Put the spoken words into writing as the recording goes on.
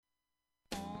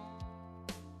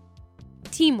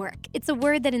Teamwork. It's a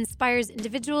word that inspires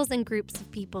individuals and groups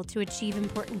of people to achieve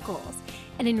important goals.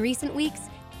 And in recent weeks,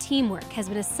 teamwork has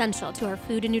been essential to our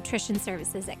food and nutrition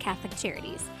services at Catholic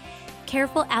Charities.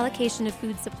 Careful allocation of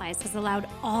food supplies has allowed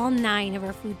all 9 of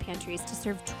our food pantries to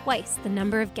serve twice the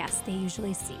number of guests they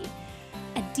usually see.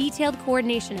 A detailed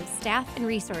coordination of staff and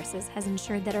resources has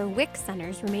ensured that our WIC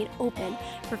centers remain open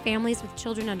for families with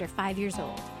children under 5 years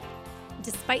old.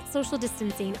 Despite social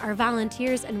distancing, our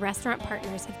volunteers and restaurant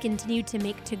partners have continued to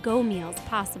make to-go meals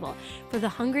possible for the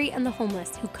hungry and the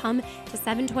homeless who come to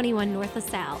 721 North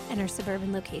LaSalle and our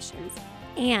suburban locations.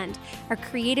 And our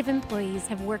creative employees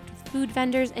have worked with food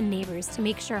vendors and neighbors to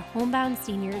make sure homebound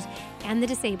seniors and the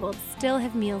disabled still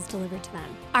have meals delivered to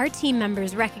them. Our team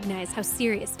members recognize how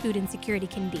serious food insecurity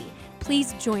can be.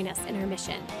 Please join us in our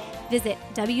mission. Visit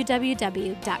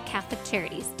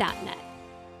www.catholiccharities.net.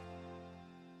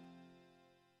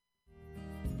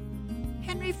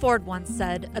 Henry Ford once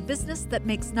said, "A business that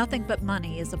makes nothing but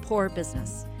money is a poor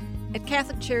business." At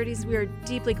Catholic Charities, we are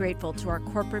deeply grateful to our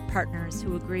corporate partners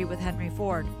who agree with Henry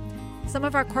Ford. Some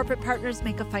of our corporate partners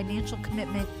make a financial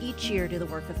commitment each year to the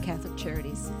work of Catholic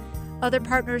Charities. Other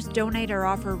partners donate or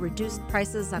offer reduced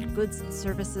prices on goods and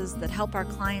services that help our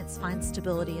clients find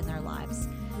stability in their lives.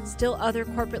 Still other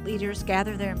corporate leaders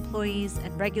gather their employees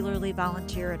and regularly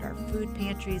volunteer at our food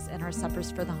pantries and our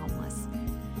suppers for the homeless.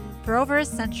 For over a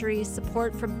century,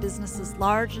 support from businesses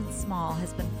large and small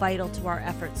has been vital to our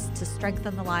efforts to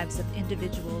strengthen the lives of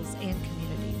individuals and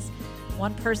communities,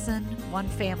 one person, one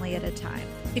family at a time.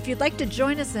 If you'd like to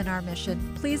join us in our mission,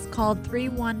 please call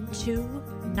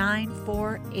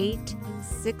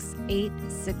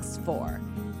 312-948-6864.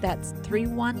 That's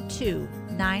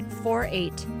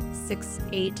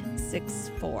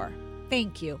 312-948-6864.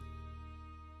 Thank you.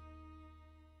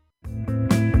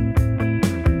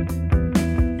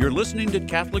 You're listening to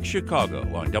Catholic Chicago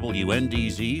on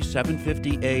WNDZ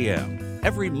 750 AM.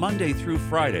 Every Monday through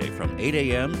Friday from 8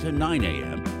 a.m. to 9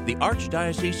 a.m., the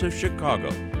Archdiocese of Chicago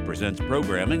presents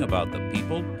programming about the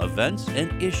people, events,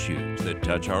 and issues that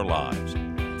touch our lives.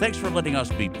 Thanks for letting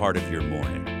us be part of your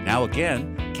morning. Now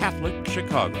again, Catholic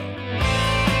Chicago.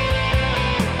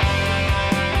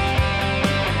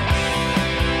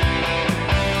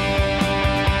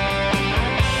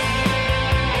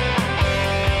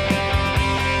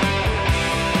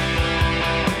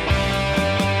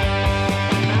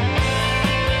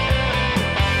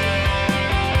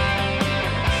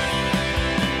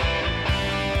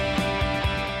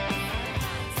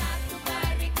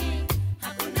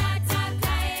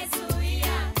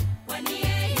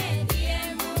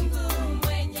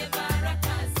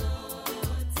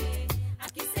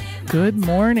 Good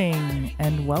morning,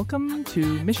 and welcome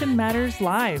to Mission Matters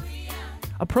Live,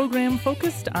 a program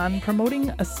focused on promoting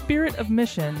a spirit of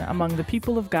mission among the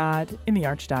people of God in the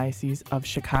Archdiocese of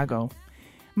Chicago.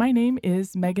 My name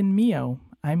is Megan Mio.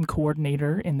 I'm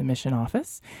coordinator in the mission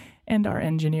office, and our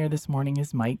engineer this morning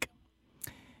is Mike.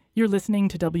 You're listening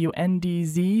to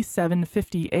WNDZ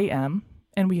 750 AM,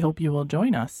 and we hope you will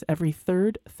join us every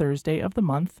third Thursday of the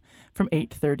month from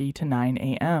 8:30 to 9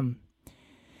 a.m.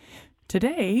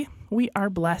 Today, we are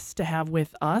blessed to have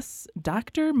with us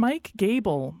Dr. Mike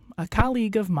Gable, a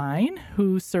colleague of mine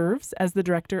who serves as the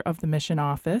director of the mission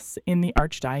office in the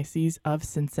Archdiocese of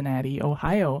Cincinnati,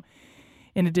 Ohio.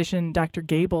 In addition, Dr.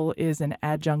 Gable is an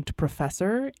adjunct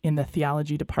professor in the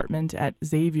theology department at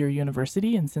Xavier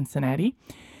University in Cincinnati,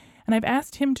 and I've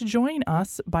asked him to join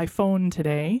us by phone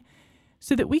today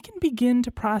so that we can begin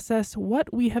to process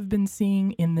what we have been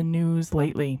seeing in the news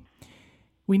lately.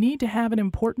 We need to have an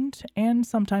important and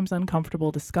sometimes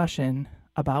uncomfortable discussion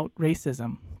about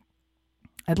racism.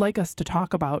 I'd like us to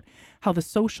talk about how the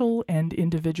social and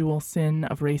individual sin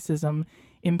of racism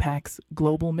impacts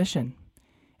global mission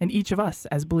and each of us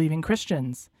as believing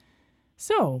Christians.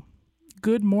 So,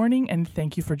 good morning and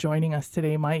thank you for joining us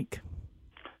today, Mike.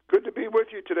 Good to be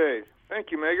with you today. Thank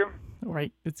you, Megan. All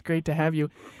right, it's great to have you.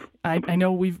 I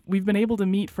know we've been able to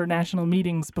meet for national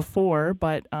meetings before,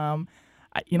 but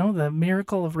the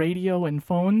miracle of radio and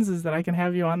phones is that I can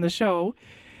have you on the show,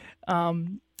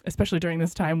 especially during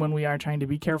this time when we are trying to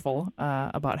be careful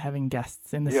about having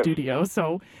guests in the studio.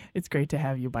 So it's great to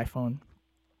have you by phone.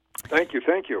 Thank you.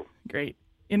 Great.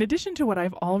 In addition to what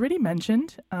I've already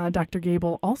mentioned, Dr.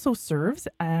 Gable also serves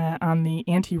on the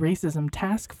Anti-Racism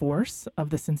Task Force of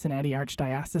the Cincinnati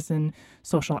Archdiocesan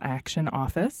Social Action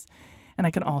Office. And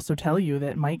I can also tell you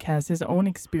that Mike has his own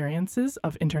experiences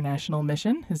of international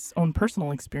mission, his own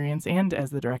personal experience and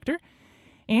as the director,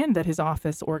 and that his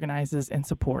office organizes and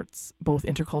supports both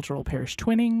intercultural parish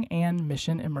twinning and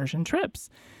mission immersion trips.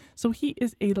 So he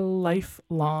is a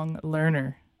lifelong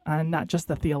learner. on not just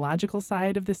the theological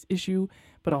side of this issue,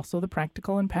 but also the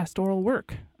practical and pastoral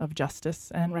work of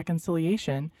justice and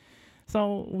reconciliation.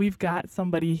 So we've got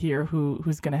somebody here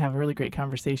who's going to have a really great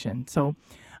conversation. So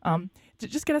to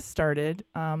just get us started,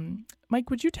 Mike,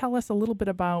 would you tell us a little bit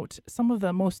about some of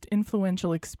the most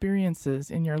influential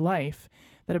experiences in your life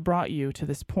that have brought you to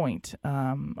this point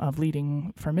of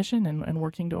leading for mission and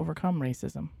working to overcome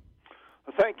racism?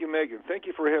 Well, thank you, Megan. Thank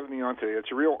you for having me on today.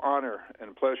 It's a real honor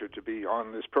and pleasure to be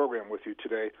on this program with you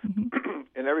today. Mm-hmm.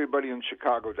 And everybody in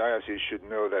Chicago Diocese should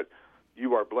know that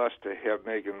you are blessed to have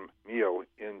Megan Mio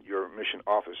in your mission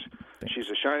office. Thanks. She's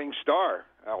a shining star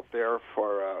out there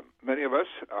for many of us.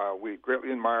 We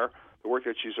greatly admire the work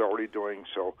that she's already doing.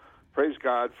 So praise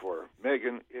God for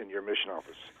Megan in your mission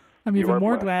office. I'm even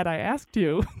more glad I asked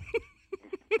you.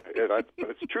 But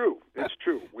it's true. It's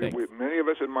true. Many of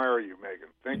us admire you, Megan.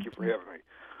 Thank you for having me.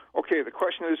 Okay, the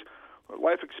question is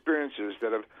life experiences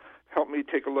that have helped me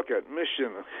take a look at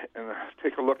mission and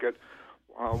take a look at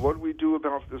what do we do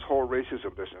about this whole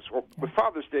racism business. Well, with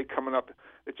Father's Day coming up,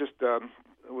 it just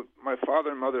my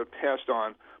father and mother passed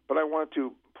on, but I wanted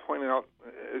to point out,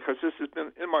 because this has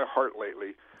been in my heart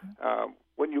lately,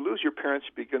 when you lose your parents,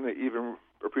 you begin to even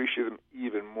appreciate them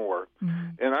even more.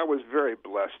 Mm-hmm. And I was very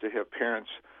blessed to have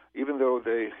parents, even though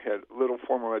they had little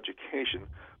formal education.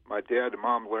 My dad and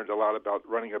mom learned a lot about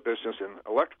running a business and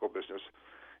electrical business.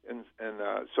 And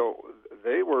so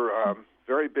they were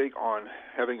very big on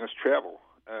having us travel.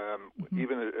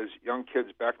 Even as young kids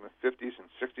back in the 50s and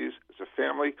 60s, as a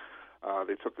family,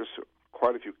 they took us to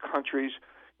quite a few countries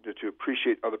to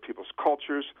appreciate other people's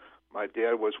cultures. My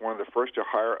dad was one of the first to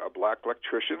hire a black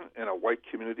electrician in a white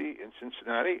community in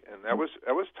Cincinnati, and that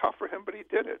was tough for him, but he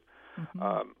did it.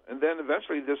 Mm-hmm. And then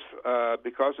eventually, this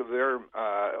because of their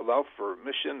love for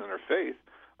mission and their faith,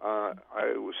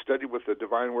 I studied with the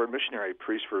Divine Word missionary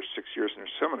priest for 6 years in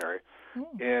their seminary.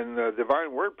 And the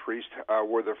Divine Word priests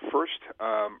were the first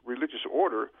religious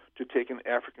order to take in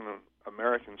African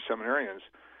American seminarians.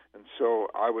 And so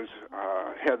I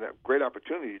had that great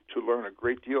opportunity to learn a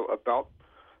great deal about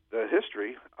the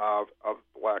history of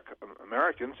black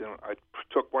Americans, and I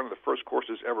took one of the first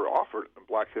courses ever offered in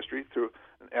black history through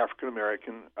an African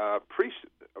American priest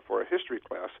for a history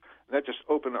class, and that just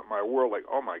opened up my world. Like,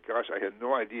 oh my gosh, I had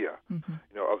no idea,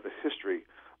 of the history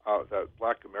that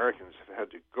black Americans have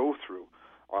had to go through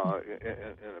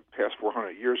in the past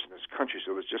 400 years in this country.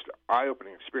 So it was just an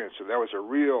eye-opening experience. So that was a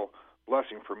real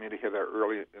blessing for me to hear that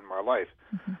early in my life.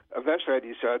 Mm-hmm. Eventually, I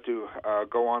decided to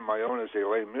go on my own as a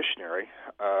lay missionary,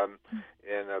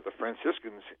 and the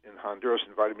Franciscans in Honduras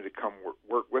invited me to come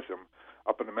work with them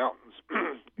up in the mountains,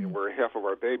 where half of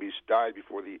our babies died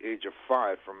before the age of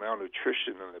 5 from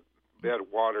malnutrition and the bad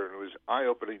water, and it was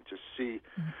eye-opening to see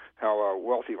how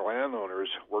wealthy landowners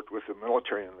worked with the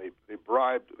military, and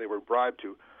they were bribed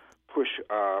to push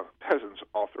peasants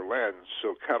off their land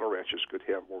so cattle ranchers could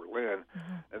have more land.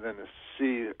 Mm-hmm. And then to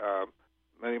see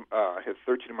I had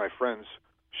 13 of my friends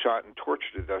shot and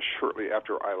tortured to death shortly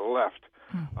after I left.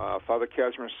 Mm-hmm. Father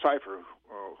Casimir Cipher,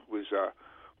 who was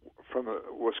from the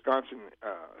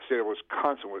state of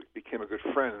Wisconsin, became a good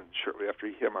friend. And shortly after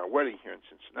he had my wedding here in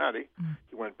Cincinnati,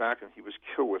 he went back and he was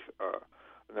killed with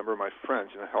a number of my friends,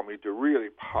 and it helped me to really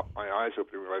pop my eyes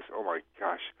open and realize, oh my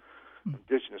gosh,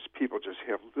 indigenous people just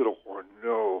have little or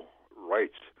no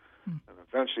rights. And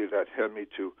eventually that had me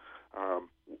to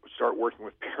start working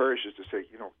with parishes to say,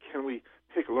 can we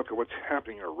take a look at what's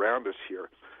happening around us here?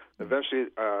 Eventually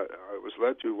I was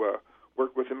led to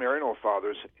work with the Maryknoll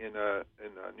Fathers in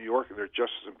New York in their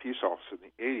Justice and Peace office in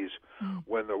the 80s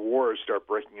when the wars start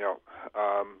breaking out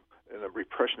and the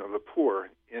repression of the poor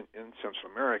in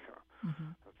Central America.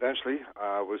 Mm-hmm. Eventually,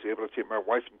 I was able to take my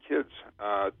wife and kids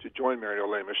to join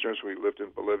Maryknoll Lay Missioners. We lived in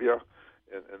Bolivia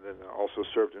and then also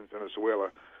served in Venezuela.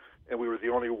 And we were the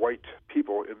only white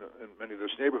people in many of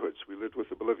those neighborhoods. We lived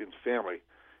with a Bolivian family,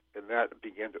 and that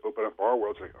began to open up our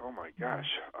worlds. Like, oh, my gosh,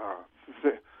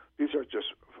 these are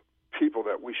just people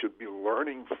that we should be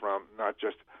learning from, not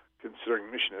just considering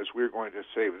mission as we're going to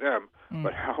save them,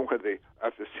 but how are they,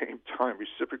 at the same time,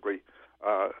 reciprocally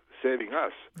saving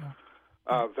us.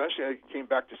 Yeah. Eventually, I came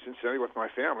back to Cincinnati with my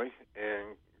family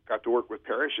and got to work with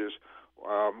parishes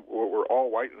where we're all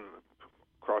white, and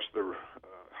across the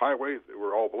highway, they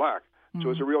were all black. Mm-hmm. So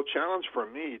it was a real challenge for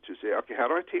me to say, okay, how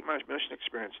do I take my mission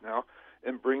experience now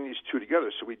and bring these two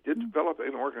together? So we did develop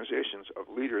an organizations of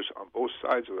leaders on both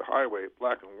sides of the highway,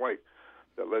 black and white,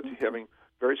 that led to having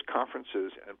various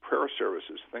conferences and prayer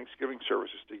services, Thanksgiving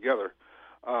services together.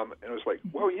 And it was like,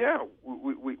 well, yeah,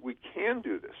 we can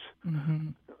do this.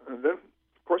 Mm-hmm. And then,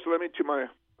 of course, it led me to my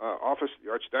office, the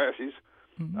Archdiocese,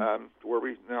 where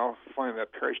we now find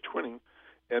that parish twinning.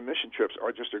 And mission trips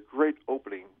are just a great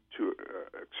opening to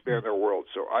expand our world.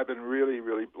 So I've been really,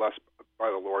 really blessed by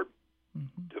the Lord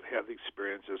to have had the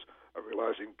experiences of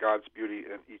realizing God's beauty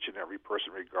in each and every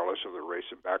person, regardless of their race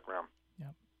and background.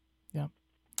 Yep.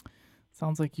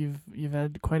 Sounds like you've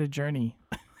had quite a journey.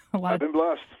 I've been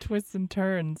blessed. Twists and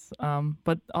turns.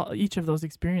 But each of those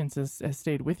experiences has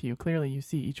stayed with you. Clearly, you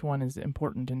see each one is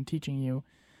important in teaching you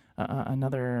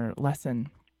another lesson.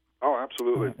 Oh,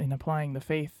 absolutely. In applying the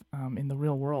faith in the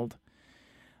real world.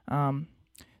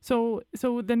 So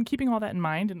then, keeping all that in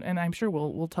mind, and I'm sure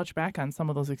we'll touch back on some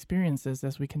of those experiences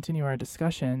as we continue our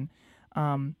discussion.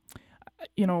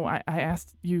 I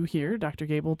asked you here, Dr.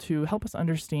 Gable, to help us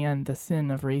understand the sin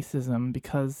of racism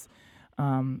because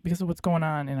of what's going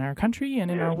on in our country and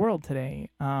in our world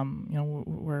today.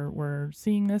 We're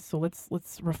seeing this, so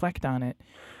let's reflect on it.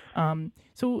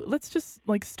 So let's just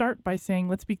start by saying,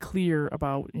 let's be clear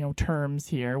about terms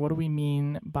here. What do we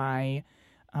mean by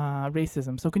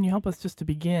racism? So can you help us just to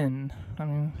begin? I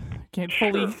mean, can't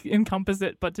fully encompass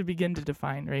it, but to begin to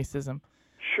define racism.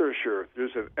 Sure.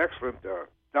 There's an excellent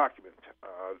document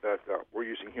that we're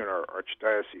using here in our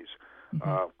archdiocese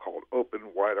called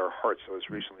 "Open Wide Our Hearts." That was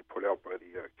recently put out by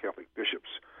the Catholic bishops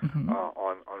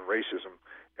on racism,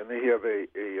 and they have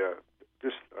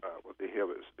what they have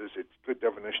is a good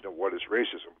definition of what is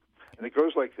racism, and it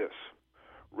goes like this: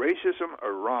 racism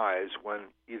arises when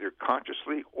either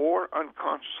consciously or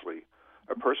unconsciously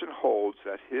a person holds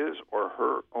that his or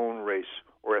her own race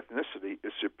or ethnicity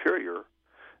is superior,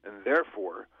 and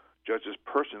therefore judges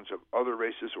persons of other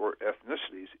races or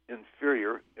ethnicities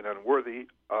inferior and unworthy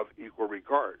of equal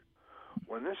regard.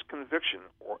 When this conviction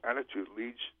or attitude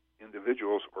leads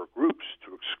individuals or groups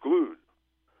to exclude,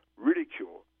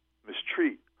 ridicule,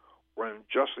 mistreat, or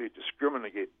unjustly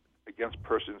discriminate against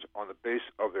persons on the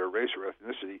basis of their race or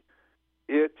ethnicity,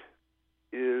 it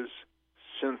is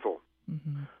sinful.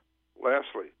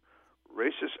 Lastly,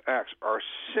 racist acts are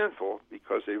sinful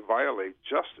because they violate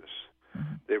justice.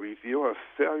 They reveal a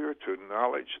failure to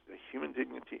acknowledge the human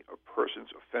dignity of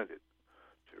persons offended,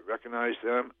 to recognize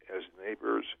them as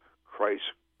neighbors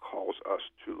Christ calls us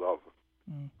to love.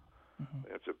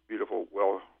 That's a beautiful,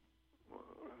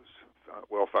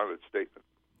 well-founded statement.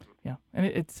 Yeah, and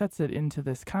it sets it into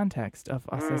this context of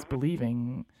us as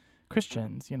believing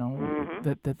Christians,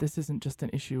 that this isn't just an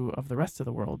issue of the rest of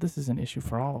the world. This is an issue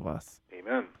for all of us.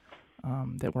 Amen.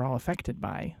 That we're all affected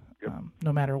by,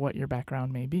 no matter what your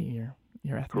background may be,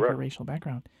 your ethnic or racial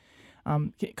background.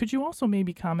 Could you also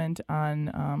maybe comment on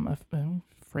a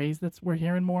phrase that we're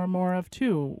hearing more and more of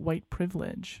too, white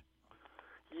privilege?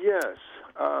 Yes.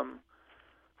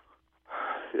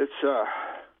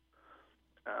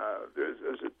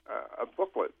 There's a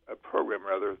booklet, a program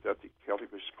rather, that the Catholic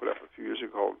Bishops put up a few years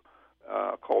ago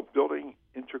called Building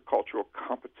Intercultural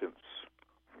Competence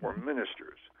for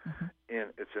Ministers.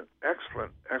 And it's an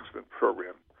excellent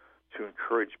program to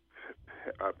encourage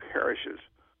parishes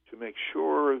to make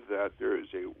sure that there is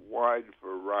a wide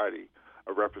variety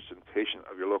of representation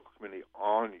of your local community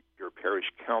on your parish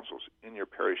councils, in your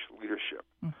parish leadership.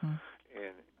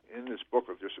 And in this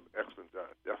booklet, there's some excellent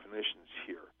definitions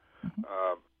here.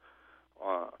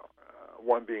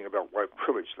 One being about white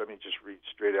privilege. Let me just read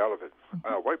straight out of it.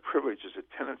 White privilege is a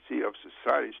tendency of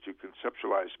societies to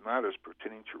conceptualize matters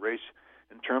pertaining to race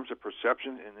in terms of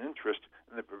perception and interest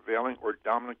in the prevailing or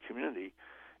dominant community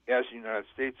as the United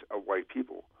States of white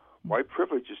people. White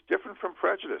privilege is different from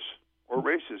prejudice or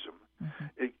racism.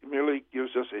 It merely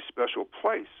gives us a special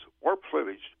place or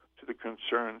privilege to the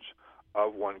concerns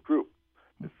of one group.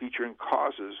 The feature and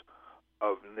causes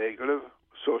of negative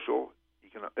social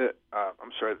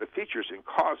the features and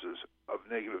causes of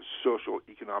negative social,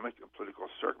 economic, and political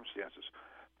circumstances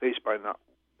faced by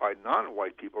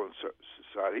non-white people in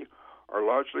society are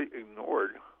largely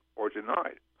ignored or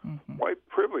denied. White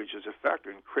privilege is a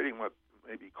factor in creating what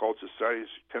may be called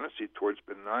society's tendency towards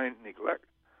benign neglect.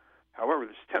 However,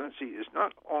 this tendency is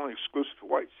not only exclusive to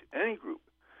whites. Any group,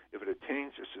 if it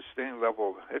attains a sustained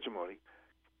level of hegemony,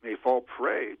 may fall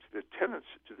prey to this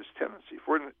tendency.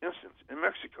 For instance, in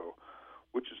Mexico,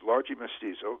 which is largely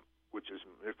mestizo, which is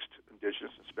mixed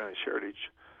indigenous and Spanish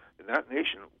heritage, in that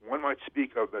nation, one might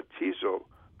speak of mestizo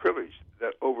privilege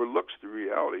that overlooks the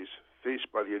realities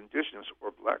faced by the indigenous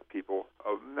or black people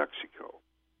of Mexico.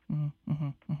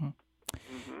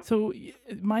 So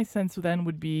my sense then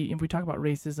would be, if we talk about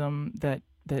racism, that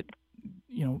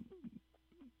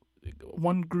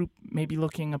one group may be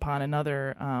looking upon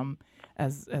another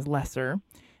as lesser,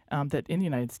 that in the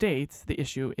United States, the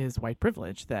issue is white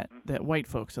privilege, that white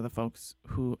folks are the folks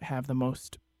who have the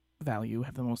most value,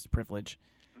 have the most privilege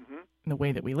in the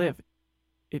way that we live.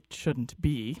 it shouldn't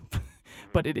be,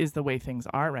 but it is the way things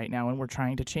are right now, and we're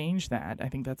trying to change that. I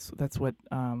think that's what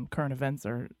current events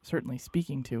are certainly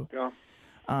speaking to. Yeah.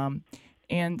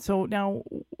 And so now,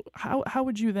 how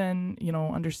would you then,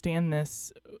 understand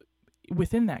this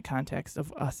within that context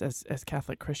of us as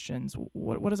Catholic Christians?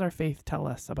 What does our faith tell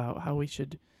us about how we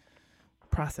should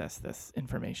process this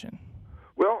information?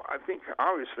 Well, I think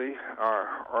obviously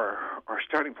our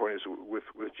starting point is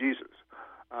with Jesus.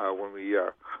 When we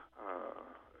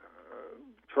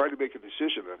try to make a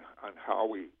decision on how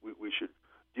we should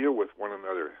deal with one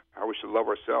another, how we should love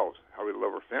ourselves, how we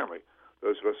love our family,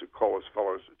 those of us who call us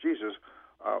followers of Jesus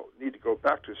need to go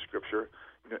back to Scripture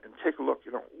and take a look.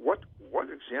 What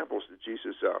examples did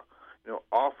Jesus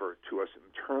offer to us in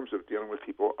terms of dealing with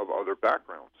people of other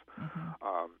backgrounds?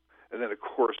 Mm-hmm. And then, of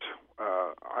course,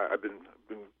 I've been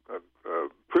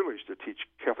privileged to teach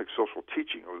Catholic social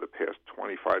teaching over the past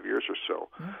 25 years or so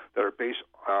that are based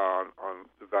on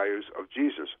the values of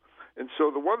Jesus. And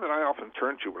so the one that I often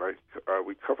turn to when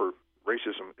we cover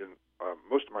racism in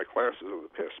most of my classes over the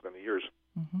past many years,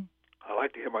 I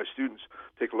like to have my students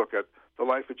take a look at the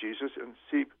life of Jesus and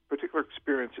see particular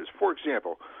experiences. For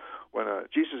example, when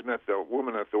Jesus met the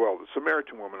woman at the well, the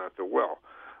Samaritan woman at the well,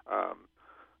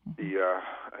 he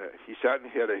sat and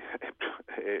had a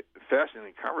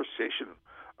fascinating conversation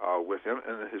with him,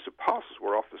 and his apostles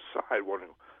were off the side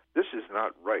wondering, this is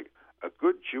not right. A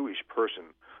good Jewish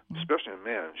person, especially a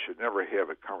man, should never have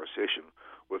a conversation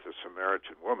with a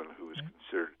Samaritan woman who was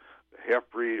considered a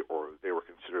half-breed, or they were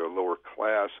considered a lower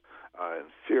class,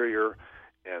 inferior,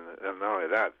 and not only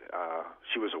that,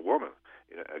 she was a woman.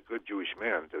 A good Jewish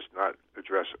man does not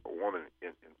address a woman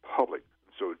in public.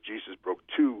 So Jesus broke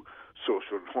two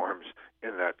social norms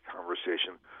in that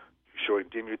conversation, showing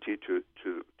dignity to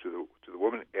the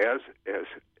woman as a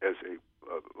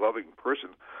loving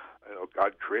person.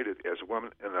 God created as a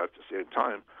woman, and at the same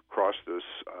time crossed those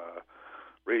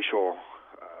racial,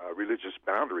 religious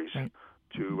boundaries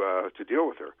to deal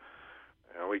with her.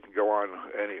 We can go on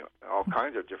all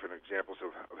kinds of different examples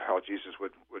of how Jesus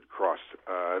would cross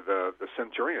the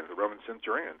centurion, the Roman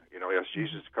centurion. He asked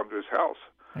Jesus to come to his house.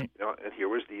 Right. And here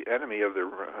was the enemy of the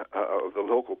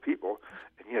local people,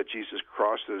 and yet Jesus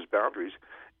crossed those boundaries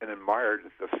and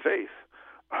admired the faith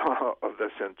of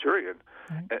the centurion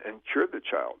and cured the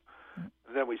child.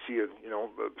 And then we see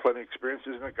plenty of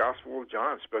experiences in the Gospel of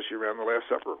John, especially around the Last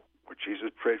Supper, where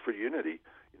Jesus prayed for unity.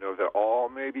 That all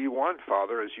may be one,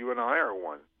 Father, as you and I are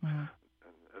one. And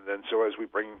then so as we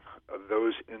bring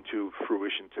those into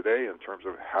fruition today in terms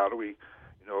of how do we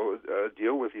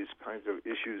deal with these kinds of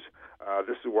issues,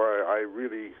 this is why I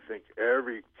really think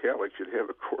every Catholic should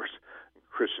have a course in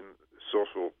Christian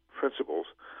social principles,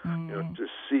 to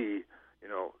see,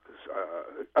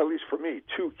 at least for me,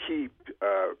 two key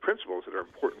principles that are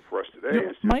important for us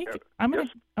today. Mike, I'm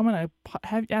gonna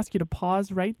ask you to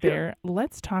pause right there. Yeah.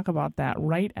 Let's talk about that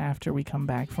right after we come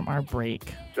back from our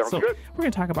break. Sounds good. We're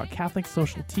going to talk about Catholic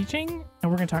social teaching,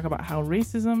 and we're going to talk about how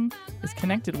racism is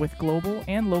connected with global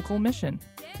and local mission.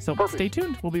 So Stay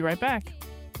tuned. We'll be right back.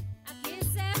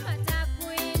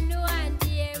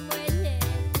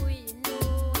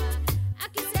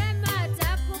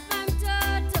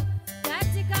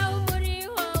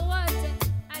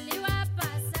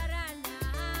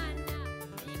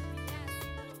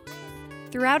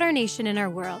 Throughout our nation and our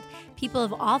world, people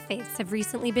of all faiths have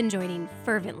recently been joining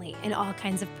fervently in all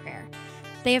kinds of prayer.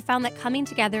 They have found that coming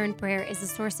together in prayer is a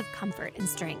source of comfort and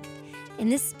strength. In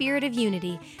this spirit of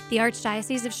unity, the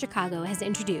Archdiocese of Chicago has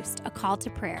introduced a call to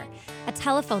prayer, a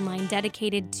telephone line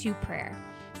dedicated to prayer.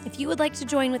 If you would like to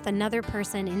join with another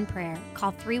person in prayer,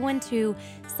 call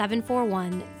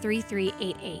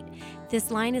 312-741-3388.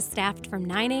 This line is staffed from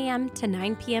 9 a.m. to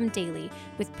 9 p.m. daily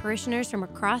with parishioners from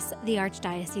across the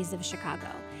Archdiocese of Chicago.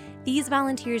 These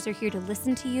volunteers are here to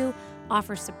listen to you,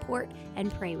 offer support,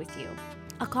 and pray with you.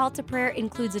 A call to prayer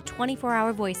includes a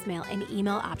 24-hour voicemail and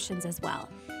email options as well.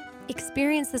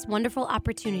 Experience this wonderful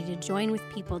opportunity to join with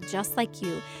people just like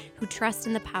you who trust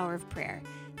in the power of prayer.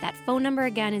 That phone number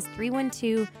again is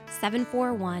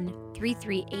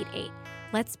 312-741-3388.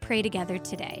 Let's pray together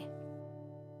today.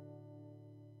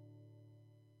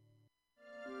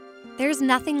 There's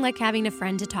nothing like having a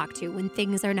friend to talk to when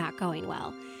things are not going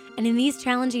well. And in these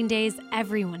challenging days,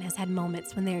 everyone has had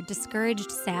moments when they are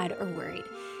discouraged, sad, or worried.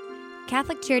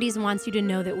 Catholic Charities wants you to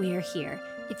know that we are here.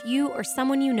 If you or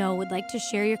someone you know would like to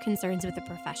share your concerns with a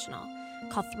professional,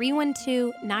 call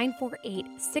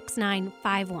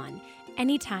 312-948-6951.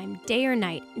 Anytime, day or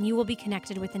night, and you will be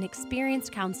connected with an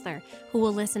experienced counselor who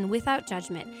will listen without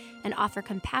judgment and offer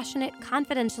compassionate,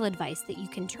 confidential advice that you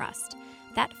can trust.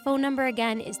 That phone number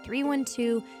again is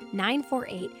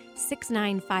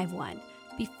 312-948-6951.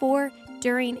 Before,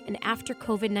 during, and after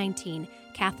COVID-19,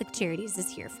 Catholic Charities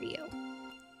is here for you.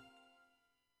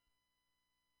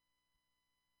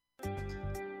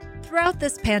 Throughout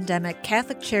this pandemic,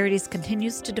 Catholic Charities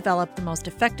continues to develop the most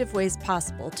effective ways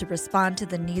possible to respond to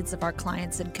the needs of our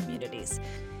clients and communities.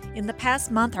 In the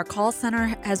past month, our call center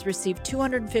has received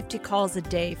 250 calls a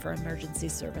day for emergency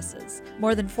services.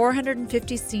 More than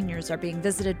 450 seniors are being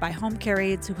visited by home care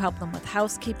aides who help them with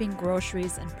housekeeping,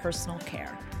 groceries, and personal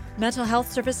care. Mental health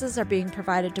services are being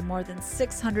provided to more than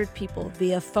 600 people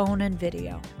via phone and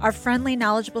video. Our friendly,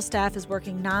 knowledgeable staff is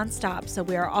working nonstop, so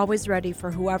we are always ready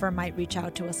for whoever might reach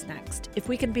out to us next. If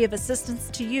we can be of assistance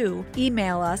to you,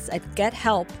 email us at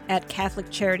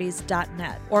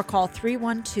gethelp@catholiccharities.net or call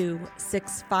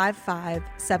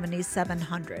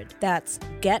 312-655-7700. That's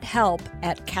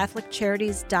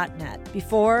gethelp@catholiccharities.net.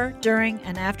 Before, during,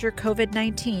 and after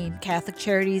COVID-19, Catholic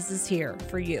Charities is here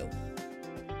for you.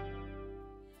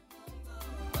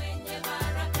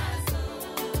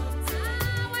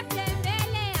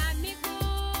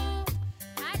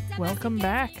 Welcome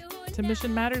back to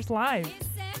Mission Matters Live.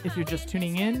 If you're just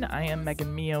tuning in, I am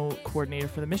Megan Mio, coordinator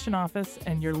for the Mission Office,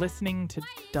 and you're listening to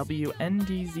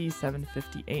WNDZ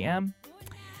 750 AM.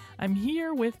 I'm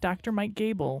here with Dr. Mike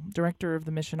Gable, director of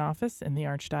the Mission Office in the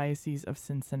Archdiocese of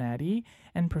Cincinnati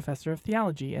and professor of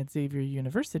theology at Xavier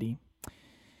University.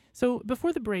 So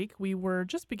before the break, we were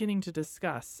just beginning to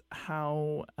discuss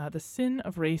how the sin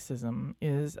of racism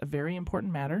is a very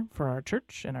important matter for our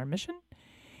church and our mission.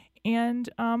 And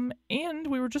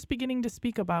we were just beginning to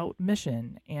speak about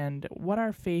mission and what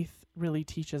our faith really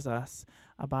teaches us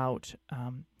about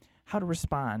how to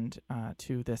respond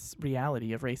to this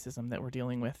reality of racism that we're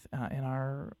dealing with in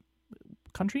our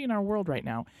country and our world right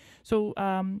now. So,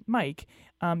 Mike,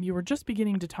 you were just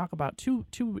beginning to talk about two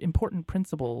important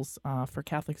principles for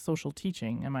Catholic social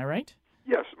teaching. Am I right?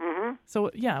 Yes. Mm-hmm.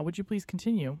 So, yeah, would you please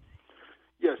continue?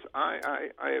 Yes, I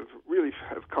have really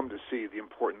come to see the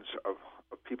importance of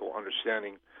people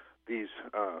understanding these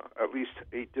at least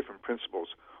 8 different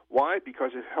principles. Why?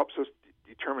 Because it helps us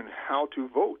determine how to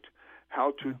vote,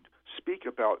 how to speak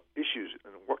about issues,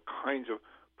 and what kinds of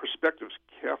perspectives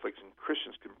Catholics and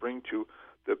Christians can bring to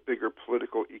the bigger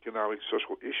political, economic,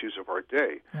 social issues of our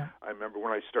day. Yeah. I remember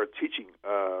when I started teaching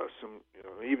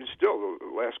even still, the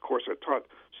last course I taught,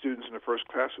 students in the first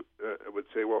class would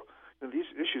say, well, these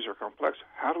issues are complex.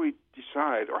 How do we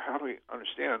decide, or how do we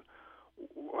understand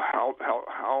how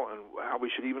we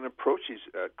should even approach these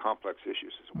complex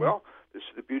issues? Well, this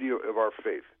is the beauty of our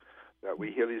faith, that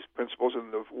we hear these principles,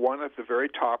 and the one at the very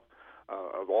top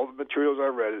of all the materials I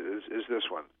read is this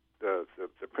one, the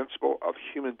principle of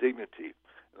human dignity.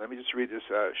 And let me just read this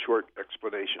short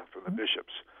explanation from the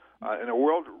bishops. In a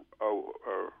world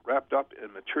wrapped up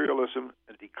in materialism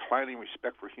and declining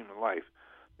respect for human life,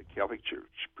 the Catholic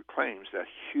Church proclaims that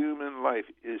human life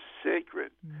is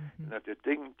sacred, and that the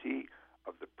dignity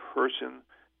of the person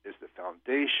is the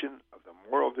foundation of the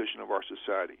moral vision of our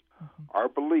society. Our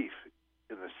belief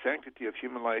in the sanctity of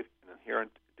human life and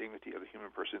inherent dignity of the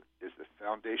human person is the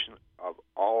foundation of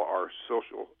all our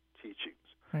social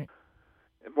teachings. Right.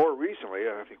 And more recently,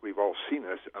 and I think we've all seen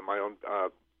this, my own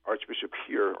Archbishop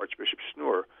here, Archbishop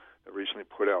Schnur, recently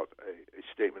put out a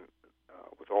statement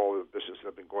with all the business that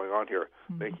have been going on here,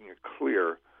 making it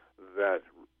clear that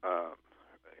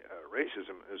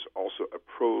racism is also a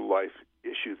pro-life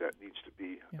issue that needs to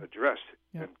be addressed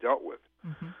and dealt with.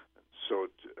 So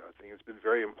I think it's been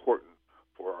very important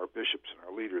for our bishops and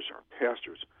our leaders and our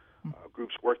pastors,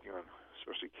 groups working on,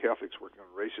 especially Catholics working on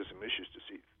racism issues, to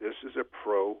see this is a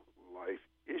pro-life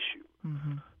issue.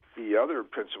 The other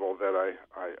principle that I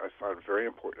found very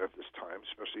important at this time,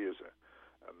 especially as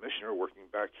a missioner working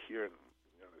back here in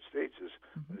the United States, is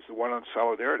the one on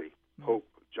solidarity. Pope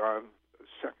John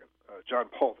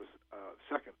Paul II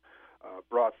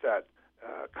brought that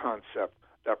concept,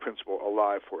 that principle,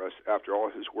 alive for us after all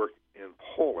his work in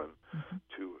Poland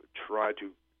to try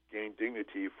to gain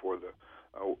dignity for the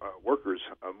workers'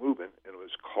 movement, and it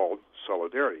was called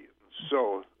solidarity.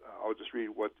 So I'll just read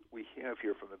what we have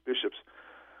here from the bishops.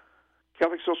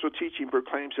 Catholic social teaching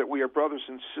proclaims that we are brothers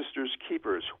and sisters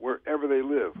keepers wherever they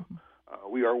live.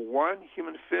 We are one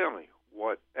human family,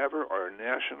 whatever our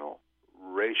national,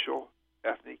 racial,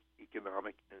 ethnic,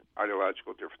 economic, and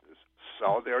ideological differences.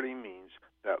 Solidarity means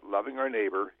that loving our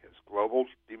neighbor has global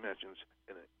dimensions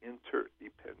in an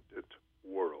interdependent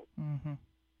world.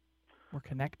 We're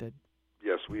connected.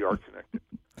 Yes, we are connected.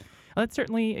 That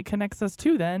certainly connects us,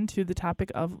 too, then, to the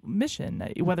topic of mission,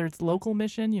 whether it's local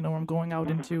mission, I'm going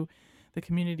out into the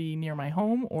community near my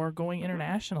home, or going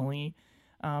internationally,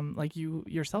 like you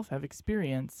yourself have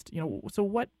experienced. So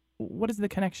what is the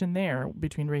connection there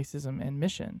between racism and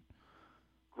mission?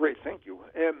 Great, thank you.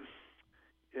 It'd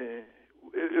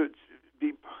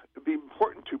be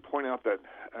important to point out that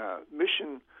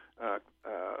mission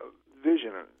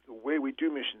vision, the way we do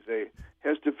mission today,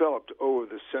 has developed over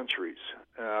the centuries.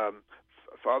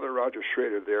 Father Roger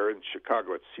Schrader there in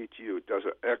Chicago at CTU does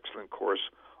an excellent course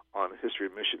on the history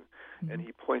of mission, and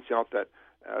he points out that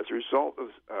as a result of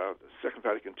the Second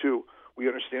Vatican II, we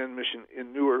understand mission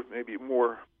in newer, maybe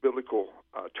more biblical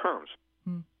terms.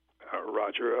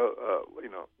 Roger,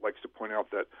 likes to point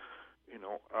out that,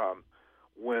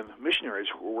 when missionaries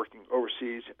were working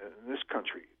overseas in this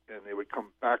country, and they would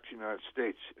come back to the United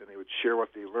States and they would share what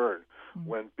they learned,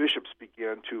 when bishops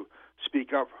began to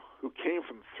speak up, who came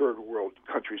from third world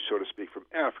countries, so to speak, from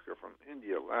Africa, from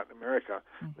India, Latin America,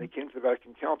 they came to the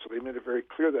Vatican Council. They made it very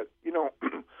clear that,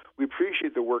 we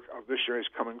appreciate the work of missionaries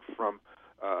coming from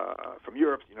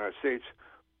Europe, the United States,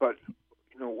 but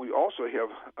we also have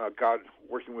God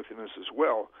working within us as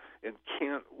well, and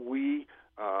can't we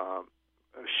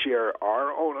share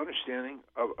our own understanding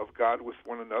of God with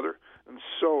one another? And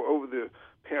so over the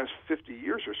past 50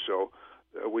 years or so,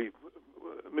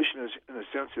 mission has, in a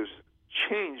sense, has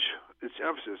changed its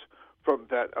emphasis from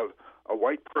that of a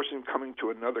white person coming to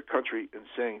another country and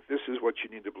saying, this is what you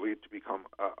need to believe to become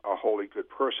a holy, good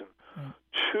person,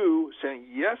 to saying,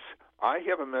 yes, I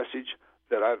have a message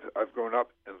that I've grown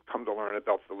up and come to learn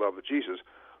about the love of Jesus,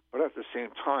 but at the same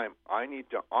time, I need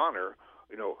to honor,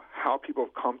 how people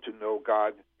have come to know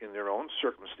God in their own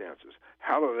circumstances.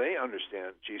 How do they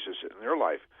understand Jesus in their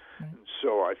life? And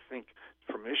so I think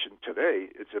for mission today,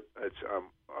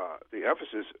 the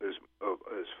emphasis is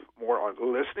more on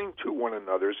listening to one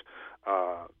another's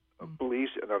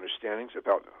beliefs and understandings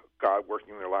about God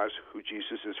working in their lives, who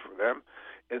Jesus is for them,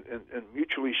 and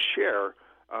mutually share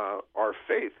our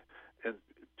faith, and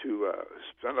to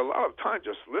spend a lot of time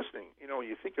just listening. When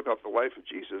you think about the life of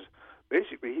Jesus,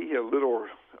 basically he had little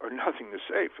or nothing to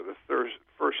say for the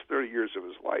first 30 years of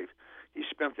his life. He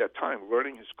spent that time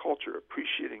learning his culture,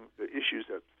 appreciating the issues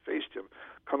that faced him,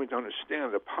 coming to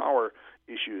understand the power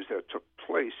issues that took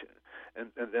place.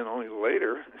 And then only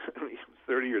later,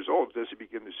 30 years old, does he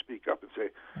begin to speak up and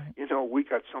say, we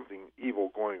got something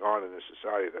evil going on in this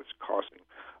society that's costing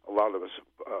a lot of us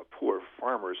poor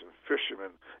farmers and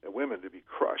fishermen and women to be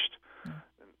crushed.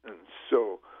 And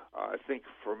so I think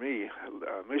for me,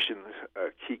 mission,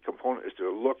 a key component is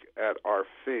to look at our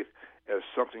faith as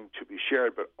something to be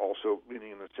shared, but also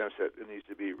meaning in the sense that it needs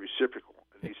to be reciprocal.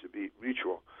 It needs to be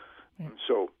mutual. And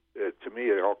so to me,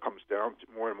 it all comes down to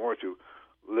more and more to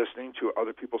listening to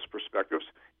other people's perspectives,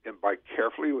 and by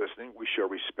carefully listening, we show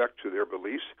respect to their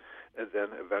beliefs, and then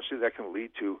eventually that can lead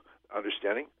to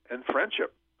understanding and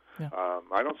friendship.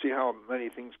 I don't see how many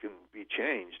things can be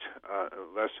changed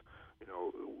unless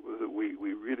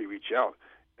we really reach out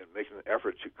and make an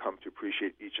effort to come to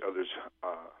appreciate each other's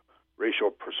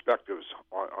racial perspectives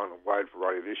on a wide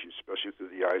variety of issues, especially through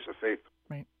the eyes of faith.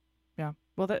 Right. Yeah.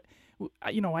 Well,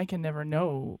 I can never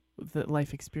know the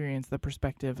life experience, the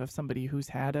perspective of somebody who's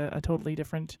had a totally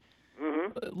different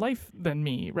life than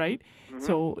me, right?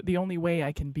 So the only way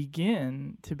I can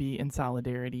begin to be in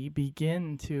solidarity,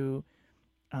 begin to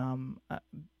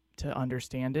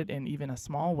understand it in even a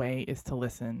small way, is to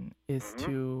listen, is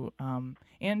to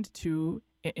and to,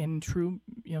 in true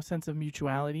sense of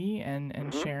mutuality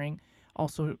and sharing.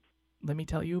 Also, let me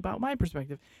tell you about my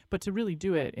perspective, but to really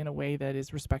do it in a way that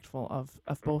is respectful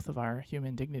of both of our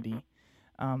human dignity.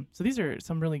 So these are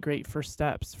some really great first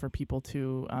steps for people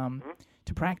to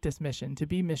practice mission, to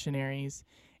be missionaries,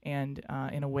 and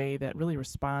in a way that really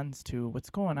responds to what's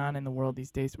going on in the world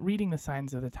these days, reading the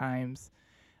signs of the times,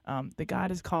 that God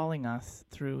is calling us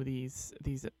through these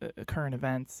current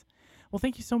events. Well,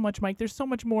 thank you so much, Mike. There's so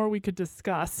much more we could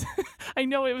discuss. I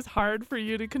know it was hard for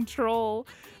you to control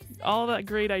all the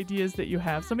great ideas that you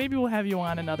have, so maybe we'll have you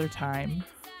on another time.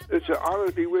 It's an honor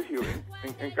to be with you,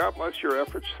 and God bless your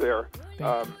efforts there.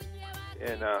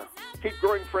 And keep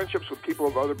growing friendships with people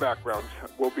of other backgrounds.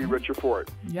 We'll be richer for it.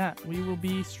 Yeah, we will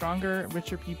be stronger,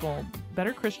 richer people,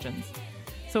 better Christians.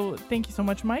 So thank you so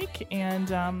much, Mike.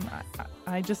 And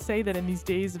I just say that in these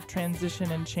days of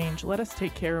transition and change, let us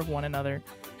take care of one another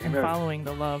and following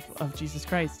the love of Jesus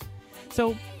Christ.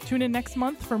 So tune in next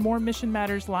month for more Mission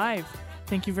Matters Live.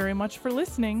 Thank you very much for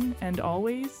listening, and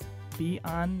always be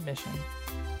on mission.